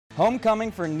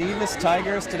Homecoming for Nevis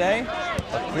Tigers today,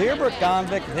 but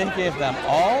Clearbrook-Gonvick, they gave them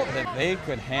all that they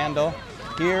could handle.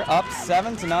 Here, up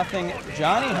 7-0,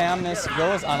 Johnny Hamness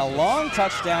goes on a long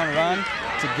touchdown run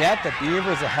to get the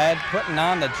Beavers ahead, putting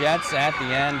on the Jets at the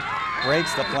end.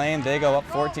 Breaks the plane, they go up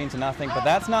 14-0, but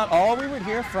that's not all we would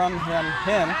hear from him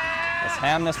as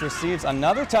Hamness receives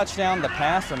another touchdown, the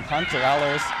pass from Hunter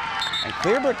Ellers, and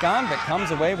Clearbrook-Gonvick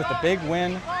comes away with the big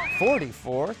win,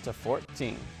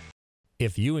 44-14.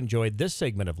 If you enjoyed this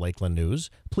segment of Lakeland News,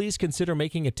 please consider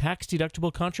making a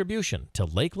tax-deductible contribution to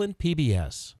Lakeland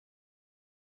PBS.